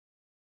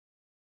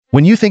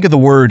When you think of the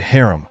word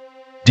harem,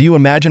 do you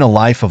imagine a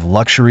life of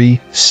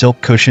luxury, silk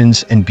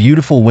cushions, and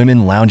beautiful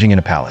women lounging in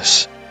a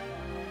palace?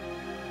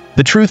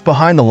 The truth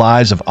behind the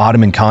lives of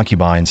Ottoman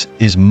concubines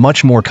is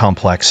much more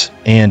complex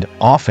and,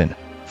 often,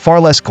 far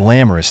less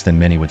glamorous than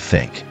many would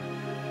think.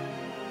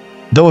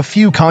 Though a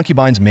few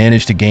concubines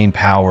managed to gain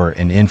power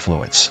and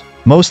influence,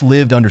 most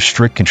lived under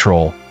strict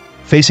control,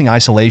 facing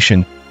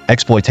isolation,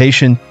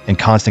 exploitation, and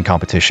constant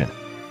competition.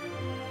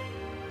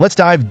 Let's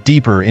dive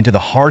deeper into the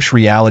harsh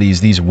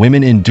realities these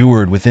women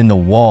endured within the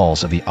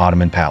walls of the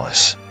Ottoman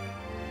palace.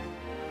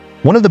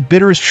 One of the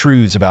bitterest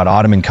truths about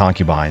Ottoman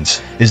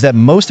concubines is that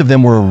most of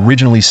them were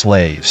originally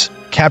slaves,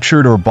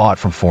 captured or bought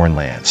from foreign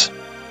lands.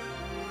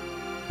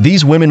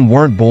 These women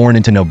weren't born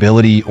into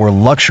nobility or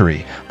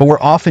luxury, but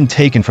were often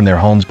taken from their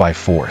homes by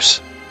force,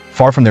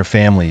 far from their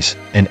families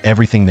and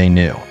everything they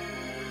knew.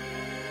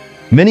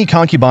 Many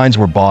concubines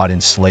were bought in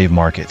slave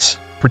markets,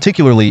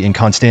 particularly in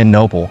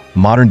Constantinople,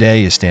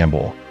 modern-day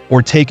Istanbul,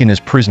 or taken as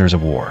prisoners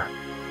of war.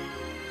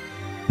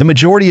 The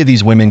majority of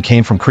these women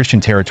came from Christian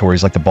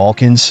territories like the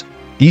Balkans,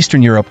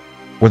 Eastern Europe,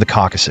 or the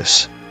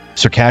Caucasus.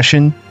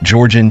 Circassian,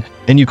 Georgian,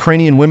 and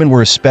Ukrainian women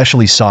were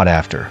especially sought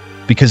after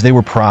because they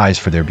were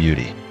prized for their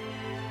beauty.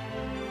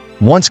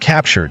 Once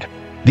captured,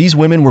 these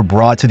women were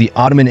brought to the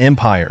Ottoman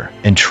Empire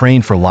and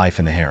trained for life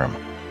in the harem.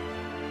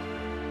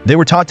 They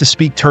were taught to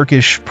speak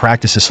Turkish,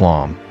 practice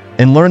Islam,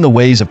 and learn the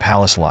ways of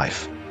palace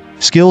life,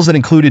 skills that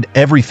included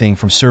everything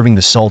from serving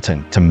the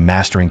Sultan to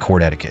mastering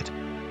court etiquette.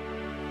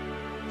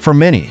 For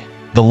many,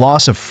 the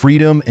loss of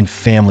freedom and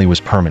family was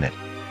permanent,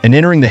 and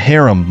entering the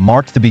harem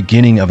marked the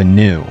beginning of a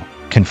new,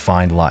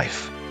 confined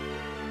life.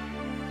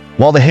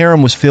 While the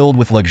harem was filled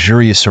with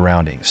luxurious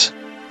surroundings,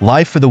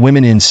 life for the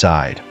women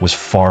inside was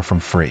far from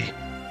free.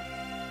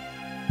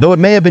 Though it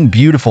may have been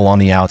beautiful on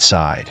the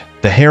outside,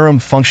 the harem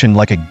functioned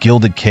like a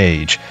gilded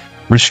cage,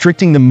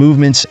 restricting the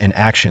movements and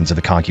actions of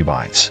the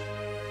concubines.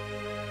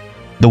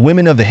 The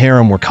women of the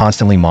harem were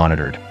constantly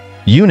monitored.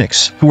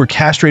 Eunuchs, who were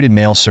castrated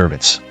male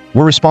servants,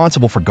 were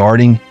responsible for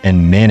guarding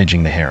and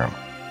managing the harem.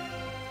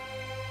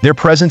 Their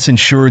presence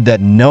ensured that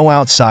no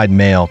outside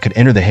male could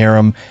enter the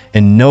harem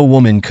and no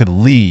woman could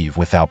leave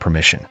without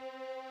permission.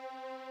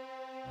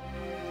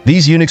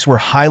 These eunuchs were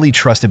highly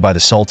trusted by the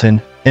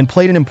Sultan and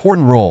played an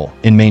important role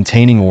in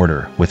maintaining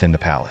order within the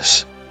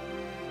palace.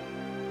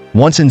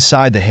 Once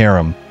inside the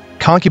harem,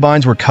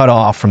 concubines were cut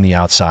off from the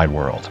outside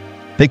world.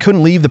 They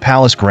couldn't leave the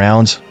palace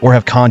grounds or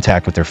have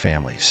contact with their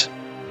families.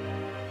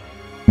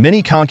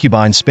 Many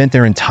concubines spent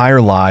their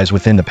entire lives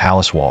within the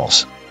palace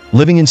walls,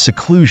 living in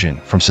seclusion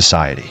from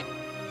society.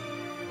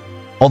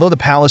 Although the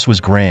palace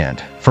was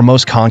grand, for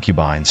most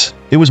concubines,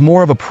 it was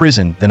more of a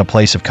prison than a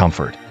place of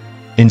comfort.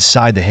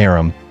 Inside the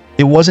harem,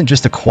 it wasn't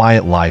just a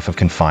quiet life of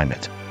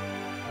confinement.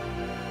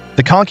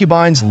 The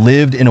concubines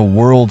lived in a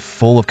world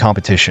full of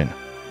competition,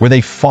 where they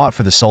fought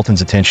for the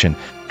Sultan's attention,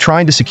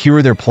 trying to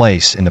secure their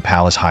place in the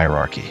palace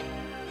hierarchy.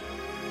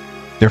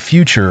 Their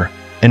future,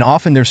 and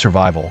often their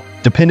survival,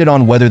 depended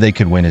on whether they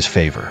could win his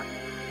favor.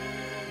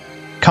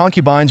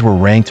 Concubines were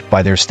ranked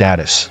by their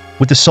status,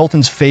 with the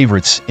Sultan's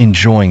favorites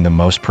enjoying the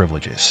most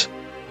privileges.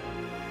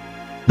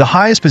 The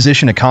highest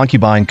position a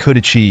concubine could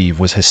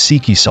achieve was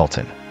Hasiki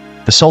Sultan,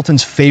 the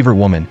Sultan's favorite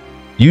woman,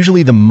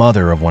 usually the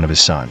mother of one of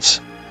his sons.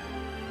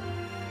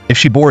 If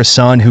she bore a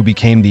son who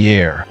became the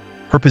heir,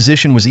 her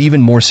position was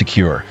even more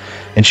secure,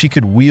 and she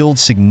could wield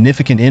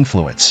significant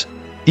influence,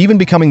 even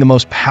becoming the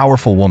most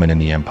powerful woman in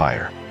the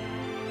empire.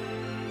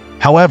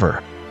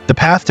 However, the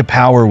path to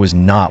power was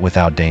not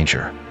without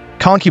danger.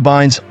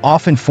 Concubines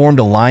often formed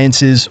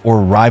alliances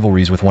or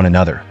rivalries with one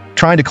another,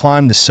 trying to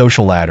climb the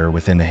social ladder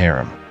within the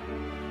harem.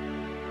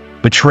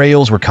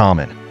 Betrayals were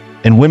common,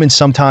 and women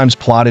sometimes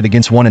plotted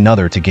against one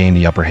another to gain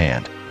the upper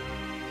hand.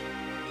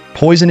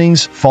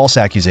 Poisonings, false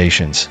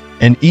accusations,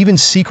 and even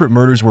secret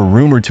murders were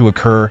rumored to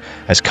occur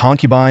as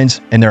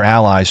concubines and their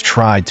allies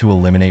tried to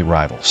eliminate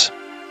rivals.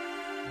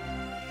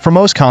 For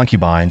most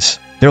concubines,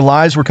 their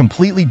lives were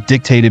completely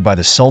dictated by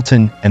the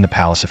Sultan and the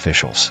palace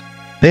officials.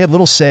 They had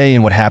little say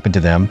in what happened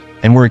to them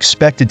and were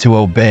expected to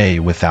obey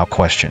without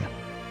question.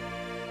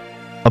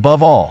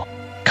 Above all,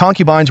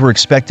 concubines were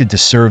expected to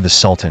serve the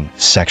Sultan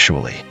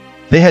sexually.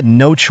 They had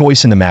no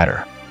choice in the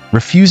matter.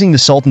 Refusing the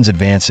Sultan's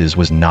advances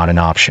was not an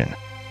option.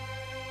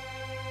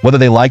 Whether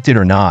they liked it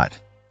or not,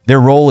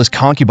 their role as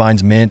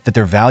concubines meant that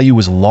their value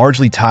was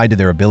largely tied to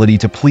their ability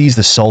to please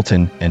the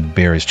Sultan and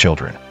bear his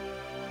children.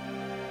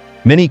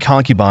 Many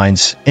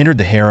concubines entered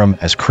the harem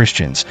as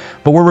Christians,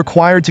 but were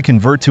required to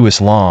convert to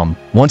Islam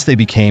once they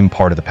became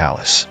part of the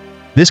palace.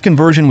 This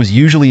conversion was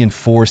usually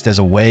enforced as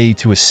a way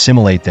to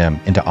assimilate them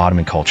into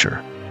Ottoman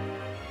culture.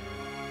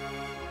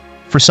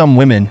 For some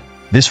women,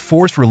 this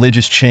forced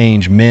religious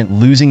change meant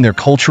losing their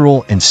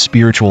cultural and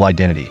spiritual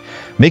identity,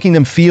 making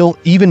them feel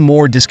even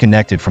more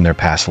disconnected from their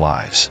past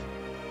lives.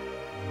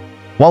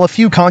 While a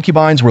few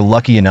concubines were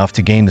lucky enough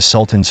to gain the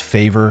Sultan's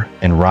favor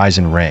and rise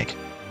in rank,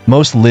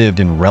 most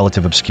lived in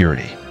relative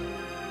obscurity.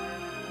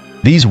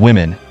 These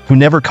women, who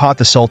never caught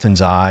the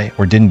Sultan's eye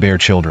or didn't bear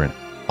children,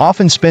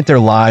 often spent their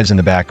lives in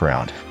the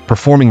background,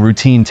 performing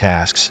routine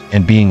tasks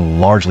and being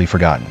largely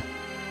forgotten.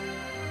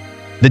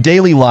 The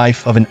daily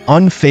life of an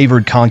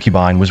unfavored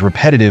concubine was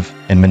repetitive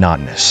and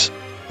monotonous.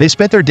 They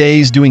spent their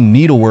days doing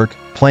needlework,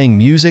 playing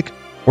music,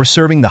 or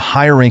serving the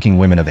higher-ranking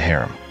women of the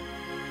harem.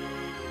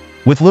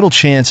 With little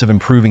chance of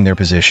improving their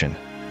position,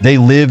 they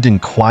lived in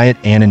quiet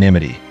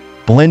anonymity,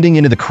 blending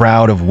into the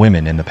crowd of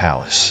women in the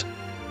palace.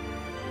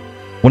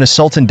 When a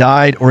sultan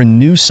died or a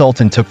new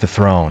sultan took the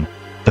throne,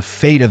 the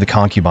fate of the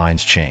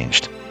concubines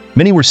changed.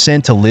 Many were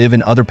sent to live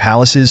in other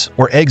palaces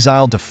or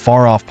exiled to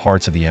far-off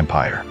parts of the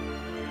empire.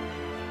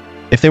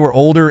 If they were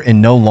older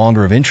and no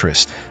longer of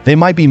interest, they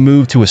might be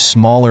moved to a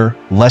smaller,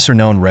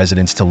 lesser-known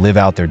residence to live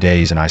out their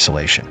days in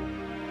isolation.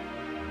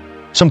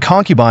 Some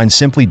concubines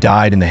simply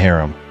died in the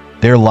harem,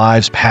 their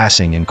lives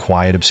passing in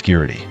quiet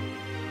obscurity.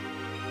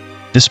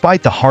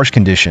 Despite the harsh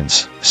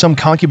conditions, some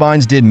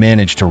concubines did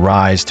manage to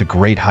rise to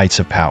great heights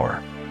of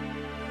power.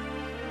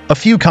 A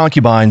few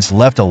concubines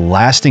left a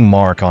lasting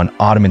mark on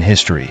Ottoman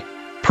history,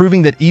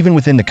 proving that even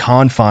within the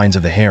confines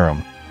of the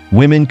harem,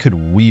 women could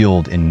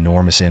wield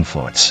enormous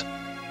influence.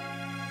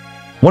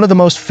 One of the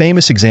most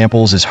famous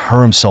examples is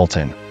Hurrem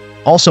Sultan,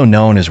 also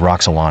known as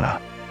Roxolana.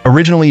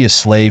 Originally a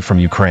slave from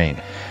Ukraine,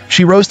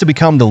 she rose to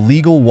become the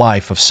legal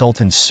wife of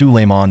Sultan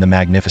Suleiman the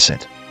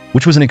Magnificent,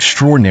 which was an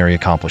extraordinary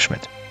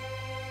accomplishment.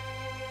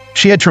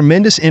 She had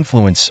tremendous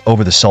influence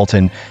over the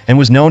Sultan and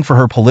was known for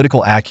her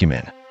political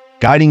acumen,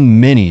 guiding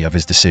many of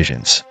his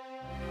decisions.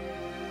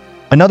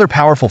 Another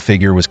powerful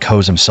figure was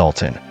Kösem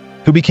Sultan,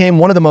 who became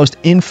one of the most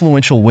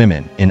influential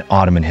women in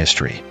Ottoman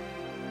history.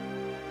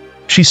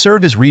 She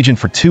served as regent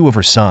for two of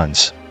her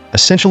sons,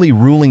 essentially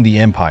ruling the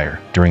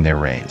empire during their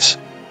reigns.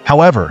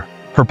 However,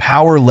 her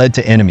power led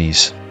to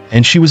enemies,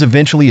 and she was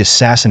eventually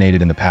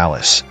assassinated in the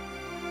palace,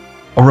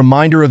 a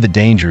reminder of the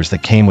dangers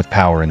that came with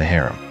power in the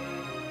harem.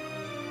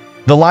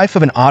 The life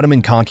of an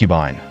Ottoman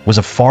concubine was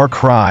a far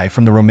cry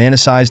from the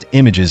romanticized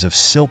images of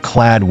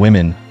silk-clad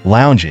women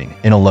lounging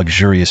in a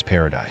luxurious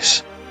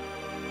paradise.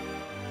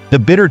 The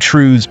bitter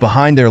truths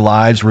behind their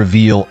lives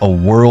reveal a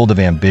world of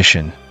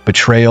ambition,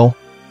 betrayal,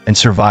 and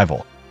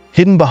survival,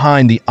 hidden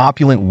behind the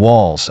opulent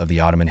walls of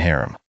the Ottoman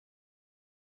harem.